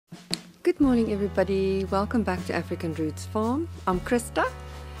Good morning everybody, welcome back to African Roots Farm. I'm Krista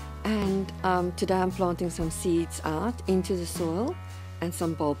and today I'm planting some seeds out into the soil and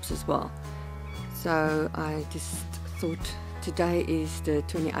some bulbs as well. So I just thought today is the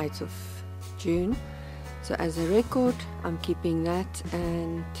 28th of June, so as a record I'm keeping that,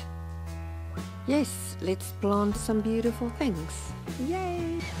 and yes, let's plant some beautiful things.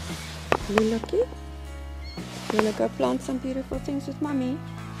 Yay! You lucky? You wanna go plant some beautiful things with mommy?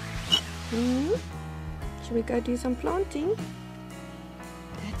 Should we go do some planting?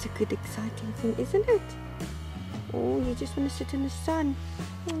 That's a good exciting thing, isn't it? Oh, you just want to sit in the sun.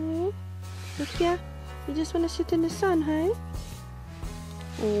 Oh, look here. You just want to sit in the sun, hey?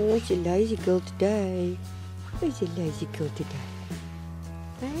 Oh, it's a lazy girl today. It's a lazy girl today.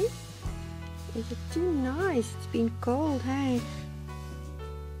 Hey? Is it too nice? It's been cold, hey?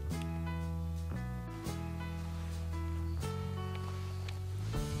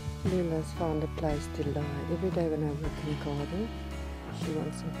 Lila's found a place to lie. Every day when I work in the garden, she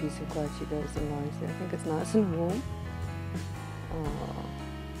wants some peace and quiet. She goes and lies there. I think it's nice and warm. Oh.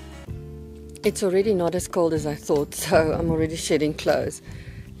 It's already not as cold as I thought, so I'm already shedding clothes.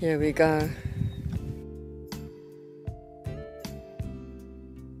 Here we go.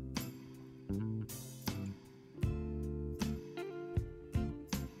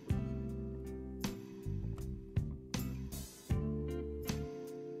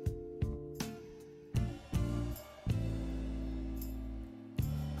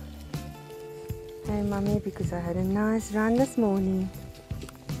 Hey mummy, because I had a nice run this morning.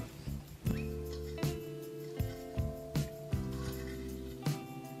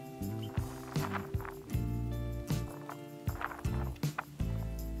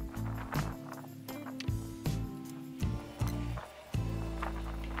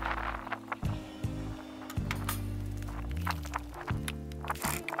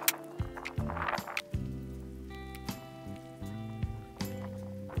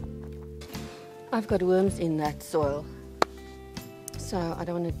 I've got worms in that soil, so I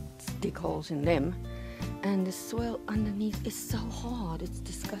don't want to dig holes in them, and the soil underneath is so hard, it's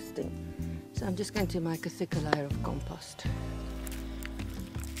disgusting. So I'm just going to make a thicker layer of compost.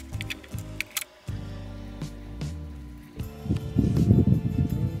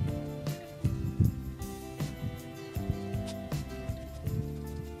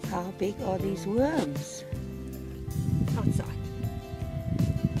 How big are these worms? Outside.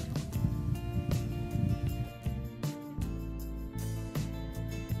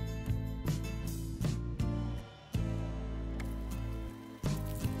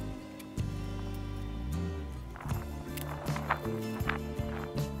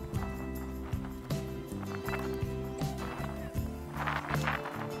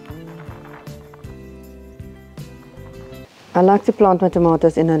 I like to plant my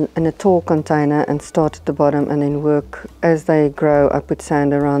tomatoes in a tall container and start at the bottom and then work as they grow. I put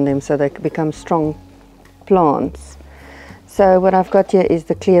sand around them so they become strong plants. So what I've got here is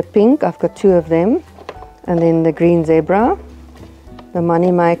the clear pink. I've got 2 of them, and then the green zebra, the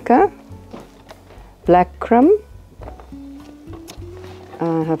money maker, black crumb.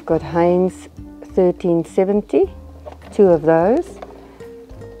 I have got Heinz 1370, 2 of those,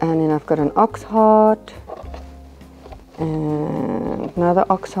 and then I've got an ox heart. And another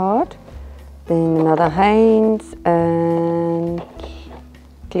ox heart, then another Heinz and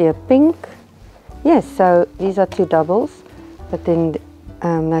clear pink. Yes, so these are 2 doubles, but then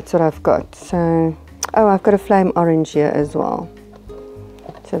that's what I've got. So, oh, I've got a flame orange here as well,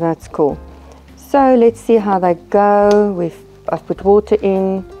 so that's cool. So let's see how they go. I've put water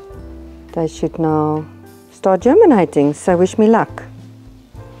in. They should now start germinating, so wish me luck.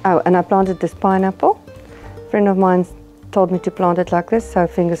 Oh, and I planted this pineapple. A friend of mine told me to plant it like this, so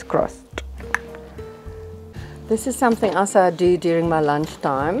fingers crossed. This is something else I do during my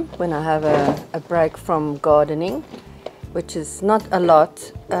lunchtime when I have a break from gardening, which is not a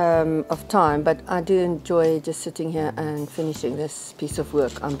lot of time, but I do enjoy just sitting here and finishing this piece of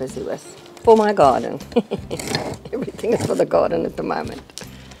work I'm busy with for my garden. Everything is for the garden at the moment.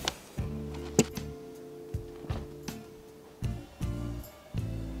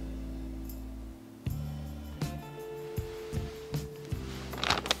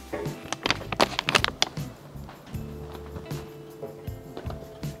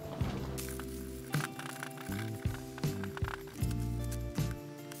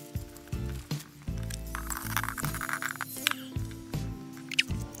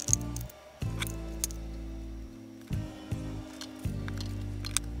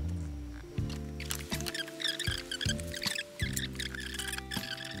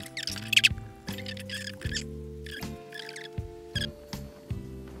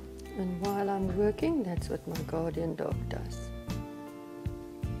 And while I'm working, that's what my guardian dog does.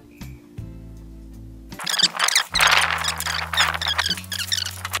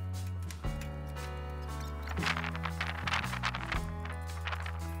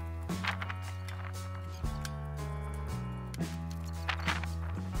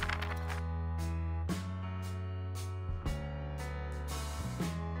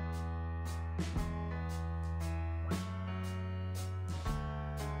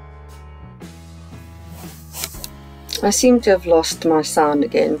 I seem to have lost my sound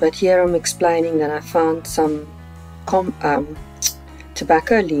again, but here I'm explaining that I found some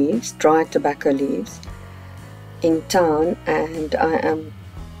tobacco leaves, dried tobacco leaves in town, and I am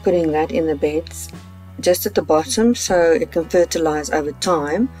putting that in the beds just at the bottom so it can fertilize over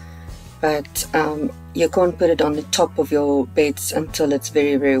time, but you can't put it on the top of your beds until it's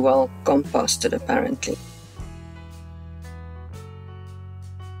very, very well composted apparently.